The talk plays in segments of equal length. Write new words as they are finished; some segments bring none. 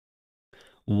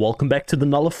Welcome back to the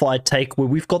Nullified Take, where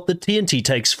we've got the TNT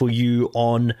takes for you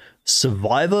on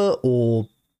Survivor or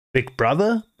Big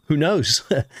Brother. Who knows?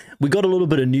 We got a little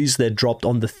bit of news that dropped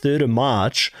on the 3rd of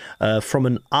March from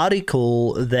an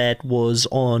article that was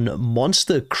on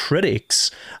Monster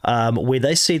Critics, where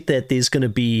they said that there's going to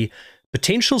be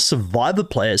potential Survivor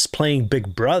players playing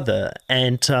Big Brother.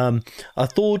 And I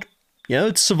thought,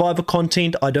 it's Survivor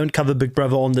content. I don't cover Big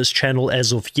Brother on this channel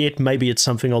as of yet. Maybe it's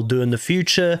something I'll do in the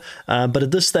future. But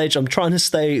at this stage, I'm trying to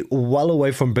stay well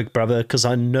away from Big Brother because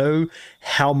I know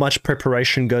how much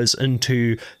preparation goes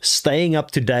into staying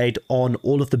up to date on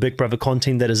all of the Big Brother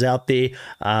content that is out there.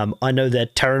 I know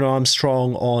that Taran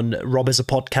Armstrong on Rob Has a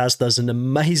Podcast does an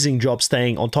amazing job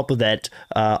staying on top of that.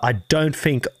 I don't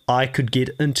think I could get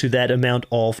into that amount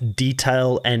of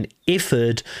detail and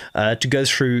effort to go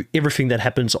through everything that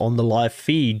happens on the live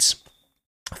feeds.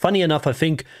 Funny enough, I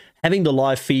think having the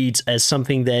live feeds as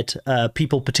something that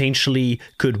people potentially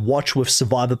could watch with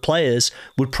Survivor players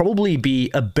would probably be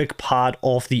a big part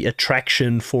of the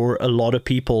attraction for a lot of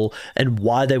people and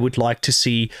why they would like to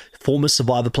see former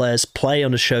Survivor players play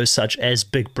on a show such as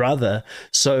Big Brother.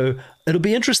 So it'll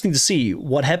be interesting to see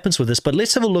what happens with this, but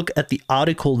let's have a look at the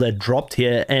article that dropped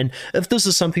here. And if this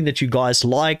is something that you guys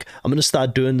like, I'm going to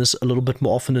start doing this a little bit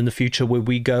more often in the future, where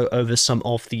we go over some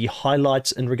of the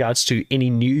highlights in regards to any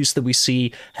news that we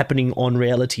see happening on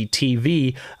reality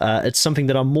TV. It's something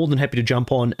that I'm more than happy to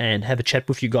jump on and have a chat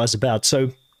with you guys about.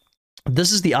 So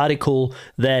this is the article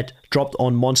that dropped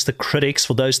on Monster Critics.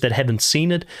 For those that haven't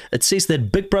seen it, it says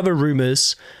that Big Brother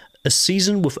rumors a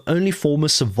season with only former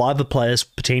Survivor players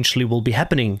potentially will be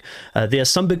happening. There are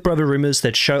some Big Brother rumors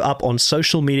that show up on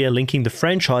social media linking the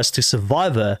franchise to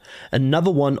Survivor,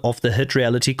 another one of the hit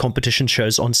reality competition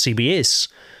shows on CBS.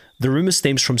 The rumor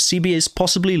stems from CBS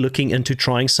possibly looking into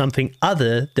trying something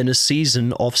other than a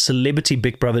season of Celebrity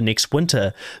Big Brother next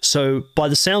winter. So by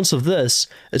the sounds of this,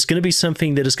 it's going to be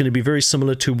something that is going to be very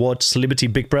similar to what Celebrity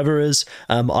Big Brother is.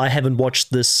 I haven't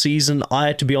watched this season.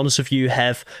 I, to be honest with you,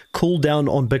 have cooled down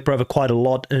on Big Brother quite a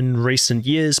lot in recent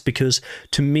years because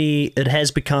to me, it has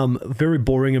become very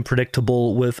boring and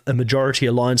predictable with a majority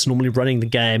alliance normally running the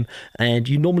game. And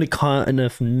you normally kind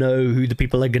of know who the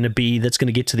people are going to be that's going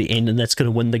to get to the end and that's going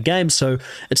to win the game. So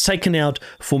it's taken out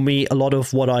for me a lot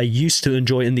of what I used to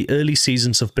enjoy in the early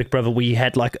seasons of Big Brother, where you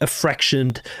had like a fraction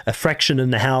in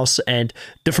the house and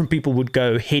different people would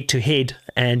go head to head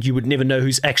and you would never know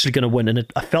who's actually going to win. And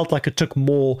I felt like it took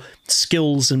more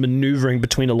skills and maneuvering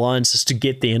between alliances to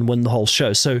get there and win the whole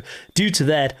show. So due to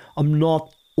that, I'm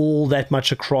not all that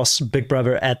much across Big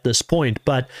Brother at this point,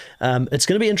 but it's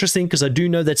going to be interesting because I do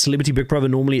know that Celebrity Big Brother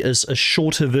normally is a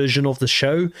shorter version of the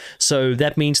show, so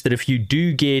that means that if you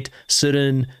do get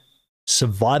certain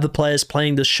Survivor players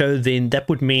playing this show, then that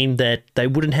would mean that they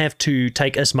wouldn't have to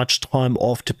take as much time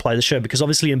off to play the show, because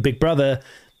obviously in Big Brother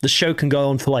the show can go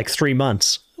on for like 3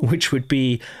 months, which would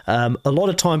be a lot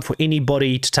of time for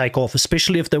anybody to take off,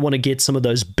 especially if they want to get some of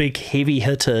those big heavy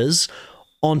hitters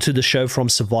onto the show from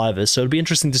Survivor. So it'll be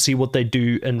interesting to see what they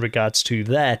do in regards to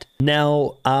that.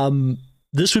 Now,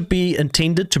 this would be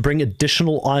intended to bring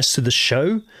additional eyes to the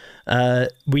show.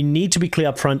 We need to be clear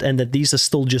up front and that these are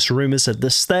still just rumors at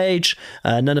this stage.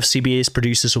 None of CBS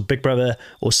producers or Big Brother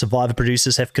or Survivor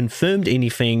producers have confirmed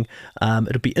anything.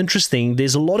 It'll be interesting.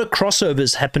 There's a lot of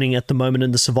crossovers happening at the moment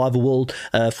in the Survivor world.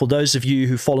 For those of you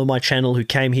who follow my channel, who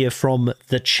came here from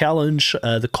The Challenge,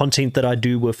 the content that I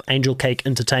do with Angel Cake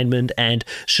Entertainment and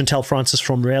Chantel Francis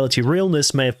from Reality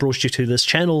Realness may have brought you to this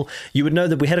channel. You would know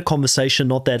that we had a conversation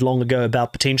not that long ago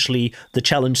about potentially The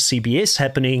Challenge CBS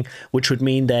happening, which would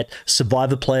mean that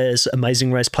Survivor players,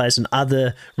 Amazing Race players, and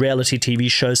other reality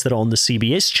TV shows that are on the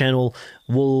CBS channel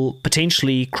will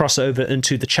potentially cross over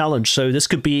into The Challenge. So this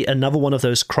could be another one of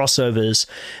those crossovers.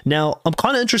 Now, I'm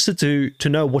kind of interested to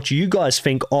know what you guys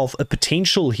think of a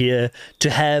potential here to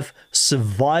have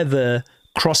Survivor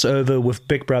crossover with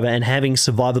Big Brother and having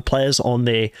Survivor players on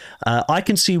there. I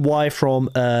can see why from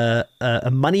a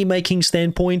money-making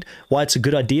standpoint, why it's a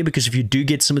good idea, because if you do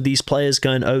get some of these players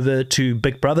going over to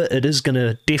Big Brother, it is going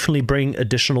to definitely bring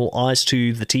additional eyes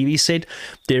to the TV set.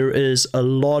 There is a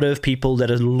lot of people that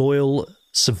are loyal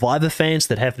Survivor fans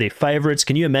that have their favorites.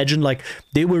 Can you imagine, like,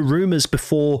 there were rumors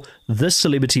before this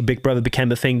Celebrity Big Brother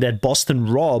became a thing that Boston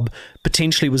Rob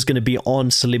potentially was going to be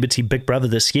on Celebrity Big Brother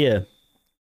this year.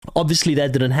 Obviously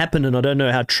that didn't happen, and I don't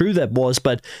know how true that was,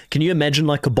 but can you imagine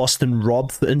like a Boston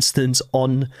Rob, for instance,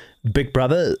 on Big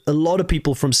Brother? A lot of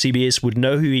people from CBS would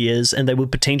know who he is and they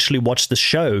would potentially watch the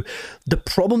show. The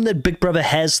problem that Big Brother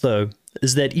has, though,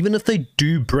 is that even if they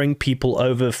do bring people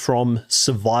over from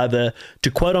Survivor to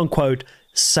quote-unquote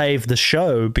save the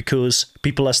show because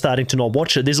people are starting to not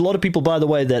watch it. There's a lot of people, by the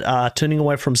way, that are turning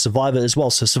away from Survivor as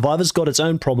well. So Survivor's got its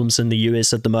own problems in the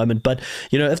US at the moment. But,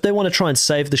 you know, if they want to try and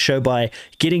save the show by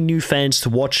getting new fans to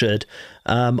watch it,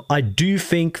 I do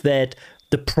think that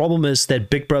the problem is that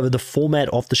Big Brother, the format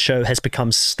of the show, has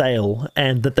become stale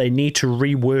and that they need to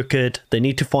rework it. They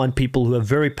need to find people who are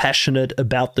very passionate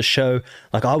about the show.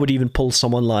 Like, I would even pull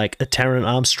someone like a Taron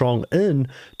Armstrong in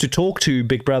to talk to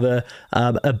Big Brother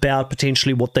about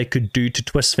potentially what they could do to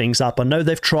twist things up. I know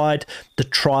they've tried the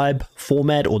tribe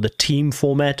format or the team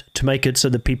format to make it so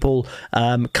that people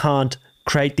can't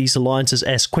create these alliances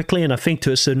as quickly. And I think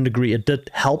to a certain degree it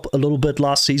did help a little bit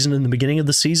last season in the beginning of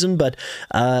the season. But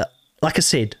like I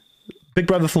said, Big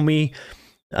Brother for me,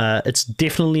 it's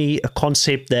definitely a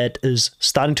concept that is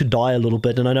starting to die a little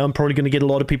bit. And I know I'm probably going to get a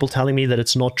lot of people telling me that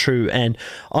it's not true. And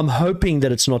I'm hoping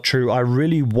that it's not true. I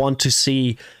really want to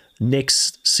see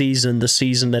next season, the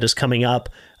season that is coming up,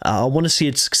 I want to see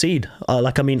it succeed. I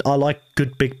like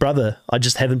good Big Brother. I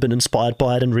just haven't been inspired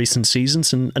by it in recent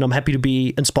seasons. And I'm happy to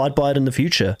be inspired by it in the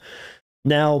future.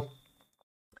 Now,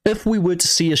 if we were to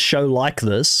see a show like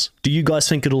this, do you guys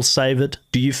think it'll save it?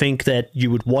 Do you think that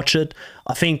you would watch it?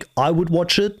 I think I would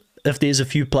watch it if there's a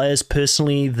few players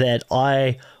personally that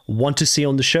I want to see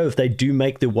on the show, if they do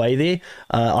make their way there.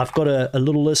 I've got a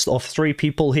little list of 3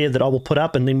 people here that I will put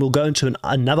up, and then we'll go into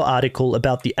another article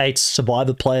about the 8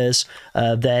 Survivor players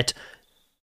that...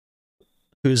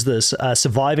 Who's this?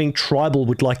 Surviving Tribal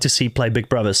would like to see play Big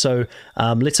Brother. So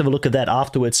let's have a look at that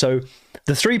afterwards. So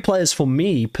the 3 players for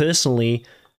me personally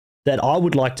that I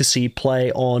would like to see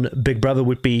play on Big Brother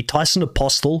would be Tyson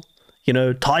Apostle. You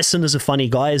know, Tyson is a funny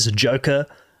guy, is a joker.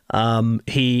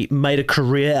 He made a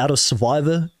career out of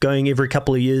Survivor, going every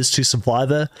couple of years to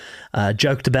Survivor,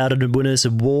 joked about it in Winners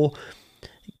of War.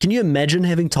 Can you imagine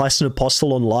having Tyson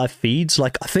Apostle on live feeds?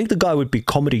 Like, I think the guy would be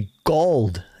comedy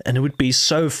gold, and it would be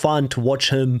so fun to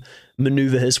watch him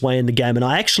maneuver his way in the game. And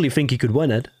I actually think he could win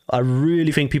it. I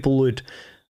really think people would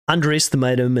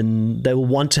underestimate him and they will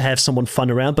want to have someone fun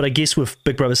around. But I guess with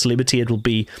Big Brother Celebrity, it will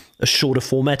be a shorter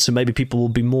format, so maybe people will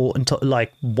be more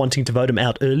like wanting to vote him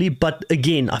out early. But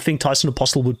again, I think Tyson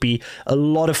Apostle would be a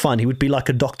lot of fun. He would be like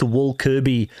a Dr. Will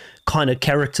Kirby kind of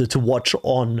character to watch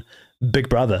on Big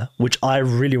Brother, which I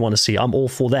really want to see. I'm all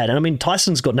for that. And I mean,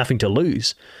 Tyson's got nothing to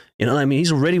lose. You know what I mean?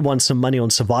 He's already won some money on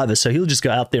Survivor, so he'll just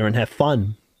go out there and have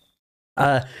fun.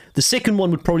 The second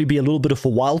one would probably be a little bit of a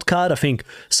wild card. I think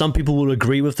some people will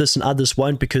agree with this and others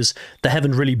won't, because they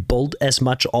haven't really built as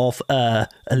much of a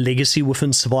legacy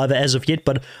within Survivor as of yet.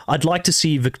 But I'd like to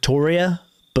see Victoria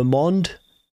Beaumont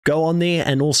go on there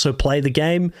and also play the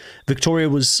game. Victoria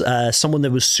was someone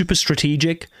that was super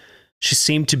strategic. She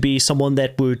seemed to be someone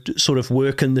that would sort of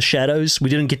work in the shadows. We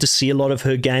didn't get to see a lot of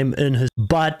her game in her,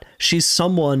 but she's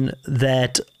someone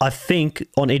that I think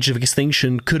on Edge of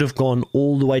Extinction could have gone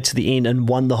all the way to the end and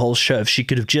won the whole show. If she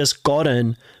could have just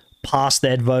gotten past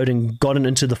that vote and gotten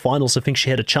into the finals, I think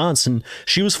she had a chance, and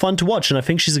she was fun to watch, and I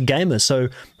think she's a gamer, so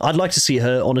I'd like to see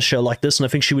her on a show like this, and I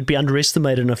think she would be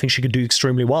underestimated, and I think she could do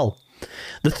extremely well.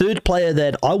 The third player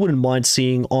that I wouldn't mind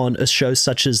seeing on a show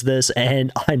such as this,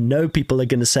 and I know people are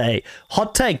going to say,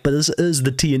 hot take, but this is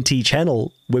the TNT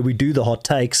channel where we do the hot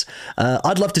takes.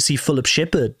 I'd love to see Philip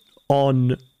Shepherd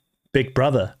on Big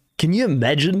Brother. Can you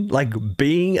imagine, like,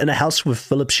 being in a house with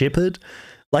Philip Shepherd?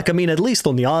 Like, I mean, at least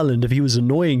on the island, if he was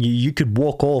annoying you, you could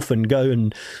walk off and go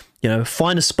and, you know,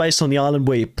 find a space on the island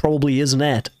where he probably isn't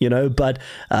at, you know, but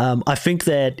I think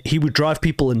that he would drive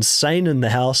people insane in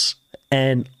the house,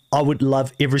 and I would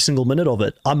love every single minute of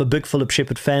it. I'm a big Philip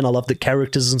Shepherd fan. I love the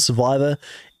characters in Survivor,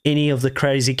 any of the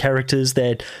crazy characters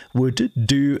that would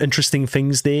do interesting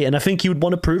things there, and I think he would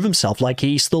want to prove himself. Like,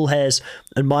 he still has,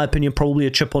 in my opinion, probably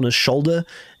a chip on his shoulder,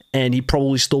 and he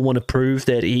probably still want to prove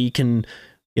that he can,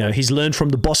 you know, he's learned from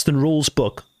the Boston Rules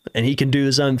book, and he can do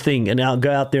his own thing and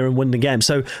go out there and win the game.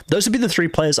 So those would be the 3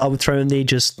 players I would throw in there,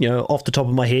 just, you know, off the top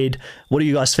of my head. What do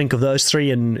you guys think of those 3,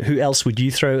 and who else would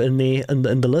you throw in there in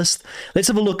the list? Let's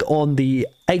have a look on the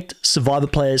 8 Survivor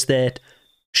players that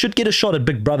should get a shot at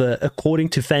Big Brother, according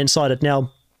to Fansided.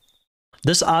 Now,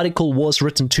 this article was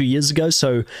written 2 years ago,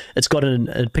 so it's got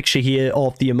a picture here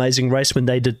of the Amazing Race when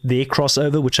they did their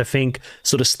crossover, which I think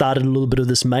sort of started a little bit of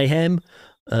this mayhem.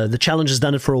 The Challenge has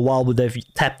done it for a while, where they've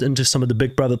tapped into some of the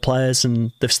Big Brother players,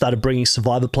 and they've started bringing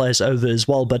Survivor players over as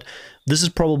well. But this is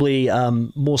probably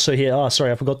more so here. Oh,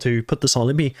 sorry, I forgot to put this on.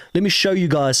 Let me show you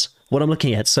guys what I'm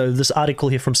looking at. So this article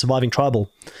here from Surviving Tribal.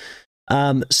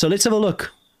 So let's have a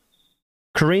look.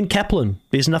 Karine Kaplan.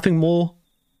 There's nothing more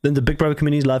than the Big Brother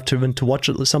community love to watch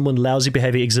someone lousy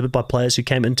behavior exhibit by players who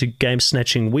came into game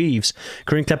snatching weaves.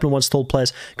 Karine Kaplan once told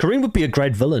players, Karine would be a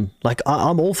great villain. Like,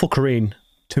 I'm all for Karine.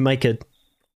 to make it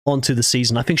onto the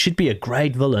season. I think she'd be a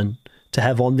great villain to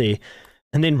have on there.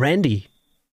 And then Randy,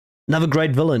 another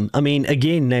great villain. I mean,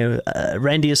 again, now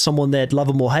Randy is someone that, love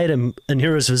him or hate him, in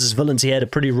Heroes vs. Villains, he had a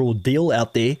pretty raw deal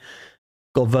out there.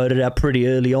 Got voted out pretty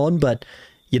early on, but,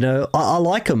 you know, I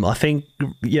like him. I think,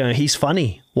 you know, he's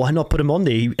funny. Why not put him on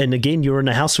there? And again, you're in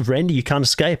a house of Randy, you can't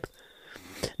escape.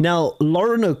 Now,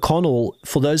 Lauren O'Connell,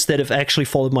 for those that have actually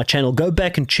followed my channel, go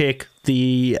back and check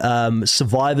the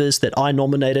survivors that I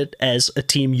nominated as a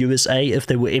Team USA if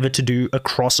they were ever to do a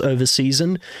crossover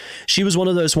season. She was one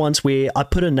of those ones where I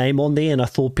put a name on there and I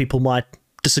thought people might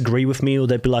disagree with me, or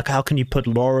they'd be like, how can you put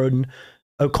Lauren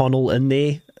O'Connell in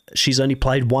there? She's only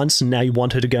played once and now you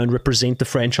want her to go and represent the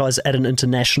franchise at an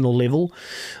international level.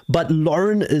 But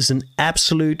Lauren is an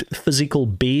absolute physical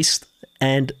beast,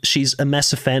 and she's a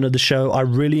massive fan of the show. I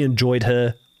really enjoyed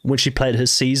her when she played her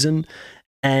season,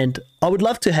 and I would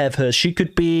love to have her. She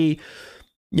could be,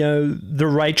 you know, the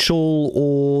Rachel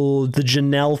or the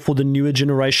Janelle for the newer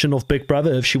generation of Big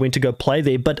Brother if she went to go play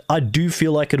there, but I do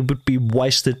feel like it would be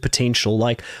wasted potential.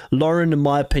 Like, Lauren, in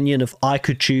my opinion, if I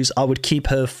could choose, I would keep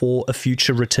her for a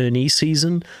future returnee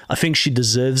season. I think she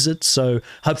deserves it, so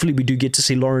hopefully we do get to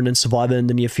see Lauren in Survivor in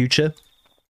the near future.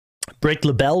 Brett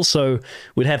LaBelle, so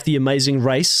we'd have the amazing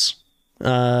race,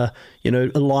 you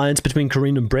know, alliance between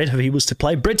Karine and Brett if he was to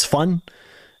play. Brett's fun.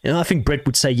 You know, I think Brett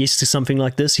would say yes to something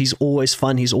like this. He's always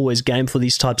fun. He's always game for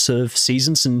these types of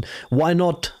seasons. And why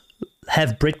not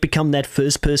have Brett become that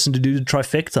first person to do the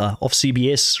trifecta of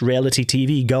CBS reality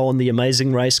TV? Go on The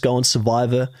Amazing Race, go on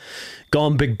Survivor, go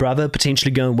on Big Brother,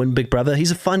 potentially go and win Big Brother.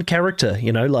 He's a fun character,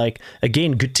 you know, like,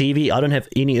 again, good TV. I don't have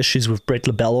any issues with Brett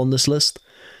LaBelle on this list.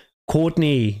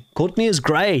 Courtney is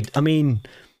great. I mean,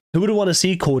 who would want to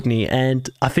see Courtney? And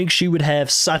I think she would have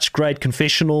such great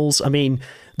confessionals. I mean,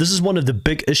 this is one of the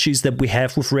big issues that we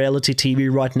have with reality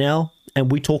TV right now, and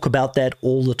we talk about that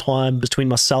all the time between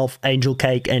myself, Angel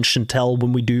Cake, and Chantel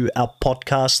when we do our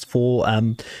podcast for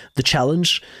the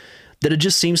challenge, that it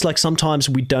just seems like sometimes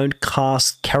we don't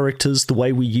cast characters the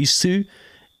way we used to.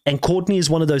 And Courtney is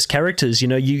one of those characters. You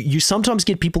know, you sometimes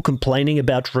get people complaining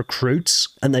about recruits,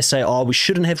 and they say, oh, we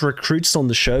shouldn't have recruits on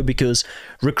the show because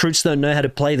recruits don't know how to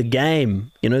play the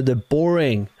game. You know, they're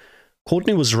boring.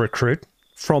 Courtney was a recruit.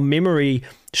 From memory,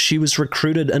 she was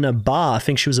recruited in a bar. I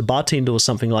think she was a bartender or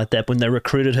something like that when they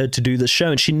recruited her to do the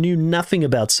show, and she knew nothing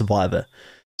about Survivor.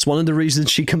 It's one of the reasons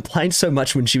she complained so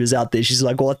much when she was out there. She's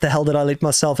like, what the hell did I let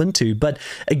myself into? But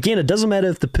again, it doesn't matter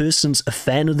if the person's a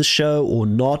fan of the show or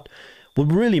not.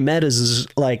 What really matters is,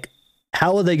 like,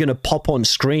 how are they going to pop on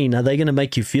screen? Are they going to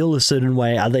make you feel a certain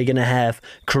way? Are they going to have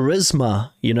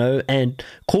charisma, you know? And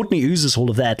Courtney oozes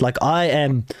all of that. Like, I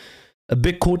am a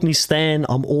big Courtney stan.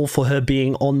 I'm all for her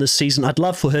being on this season. I'd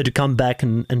love for her to come back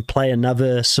and play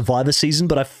another Survivor season,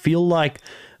 but I feel like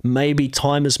maybe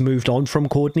time has moved on from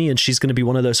Courtney and she's going to be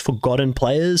one of those forgotten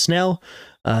players now.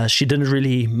 She didn't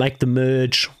really make the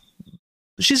merge.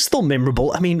 She's still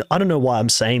memorable. I mean, I don't know why I'm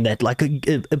saying that. Like,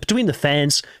 between the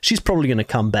fans, she's probably going to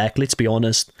come back, let's be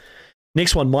honest.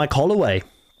 Next one, Mike Holloway.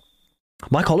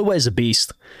 Mike Holloway is a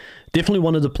beast. Definitely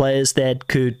one of the players that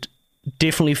could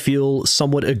definitely feel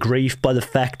somewhat aggrieved by the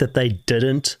fact that they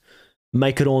didn't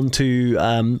make it on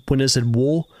to Winners at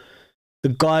War. The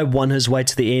guy won his way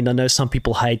to the end. I know some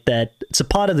people hate that. It's a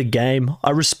part of the game.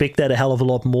 I respect that a hell of a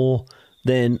lot more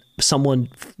than someone.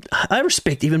 I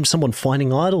respect even someone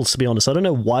finding idols, to be honest. I don't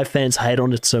know why fans hate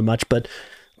on it so much, but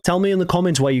tell me in the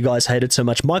comments why you guys hate it so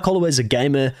much. Mike Holloway's a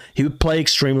gamer. He would play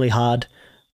extremely hard.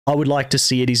 I would like to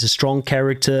see it. He's a strong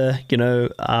character, you know.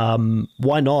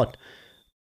 Why not?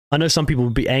 I know some people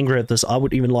would be angry at this. I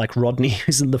would even like Rodney,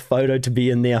 who's in the photo, to be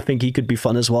in there. I think he could be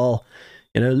fun as well.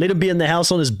 You know, let him be in the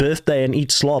house on his birthday and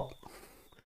eat slop.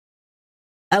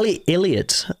 Ali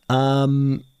Elliott.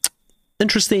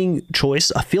 Interesting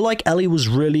choice. I feel like Ali was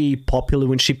really popular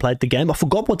when she played the game. I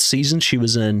forgot what season she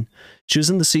was in. She was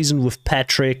in the season with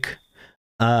Patrick.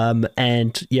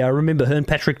 And yeah, I remember her and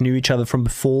Patrick knew each other from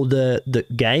before the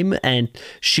game, and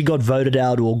she got voted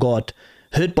out or got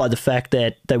hurt by the fact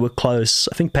that they were close.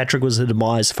 I think Patrick was her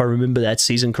demise, if I remember that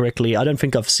season correctly. I don't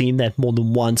think I've seen that more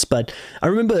than once, but I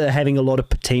remember her having a lot of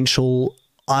potential.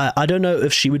 I don't know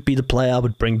if she would be the player I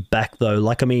would bring back, though.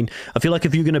 Like, I mean, I feel like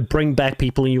if you're going to bring back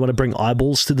people and you want to bring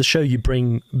eyeballs to the show, you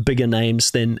bring bigger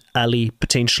names than Ali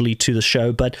potentially to the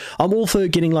show. But I'm all for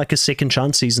getting like a second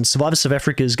chance season. Survivor South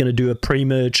Africa is going to do a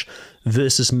pre-merge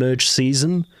versus merge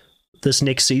season this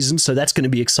next season, so that's going to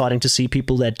be exciting to see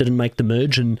people that didn't make the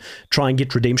merge and try and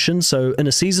get redemption. So in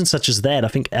a season such as that, I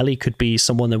think Ali could be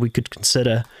someone that we could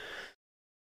consider.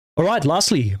 All right,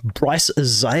 lastly, Bryce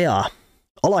Isaiah.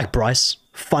 I like Bryce.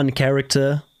 Fun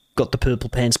character. got the Purple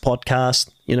Pants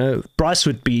podcast. You know, Bryce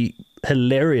would be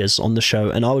hilarious on the show,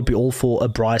 and I would be all for a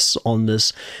Bryce on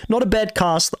this. Not a bad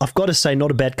cast. I've got to say, not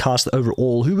a bad cast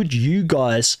overall. Who would you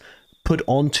guys put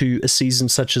onto a season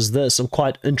such as this? I'm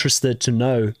quite interested to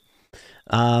know.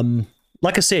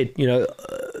 Like I said, you know,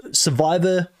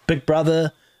 Survivor, Big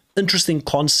Brother, interesting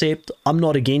concept. I'm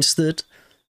not against it.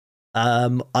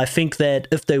 I think that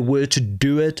if they were to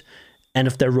do it, and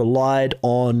if they relied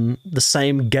on the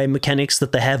same game mechanics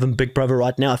that they have in Big Brother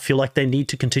right now, I feel like they need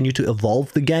to continue to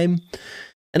evolve the game.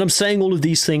 And I'm saying all of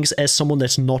these things as someone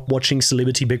that's not watching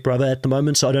Celebrity Big Brother at the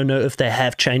moment, so I don't know if they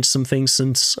have changed some things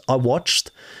since I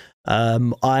watched.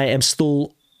 I am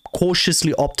still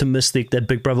cautiously optimistic that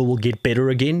Big Brother will get better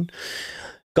again.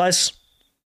 Guys,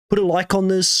 put a like on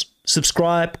this,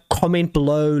 subscribe, comment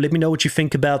below, let me know what you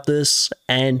think about this.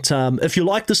 And if you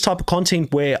like this type of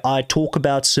content where I talk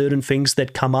about certain things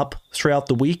that come up throughout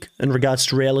the week in regards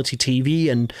to reality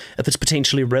TV, and if it's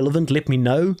potentially relevant, let me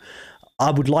know.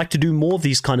 I would like to do more of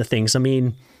these kind of things. I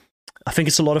mean, I think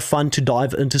it's a lot of fun to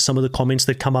dive into some of the comments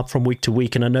that come up from week to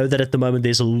week. And I know that at the moment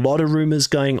there's a lot of rumors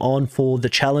going on for the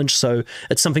challenge. So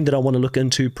it's something that I want to look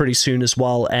into pretty soon as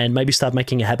well, and maybe start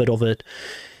making a habit of it.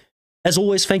 As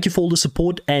always, thank you for all the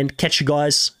support, and catch you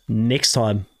guys next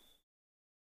time.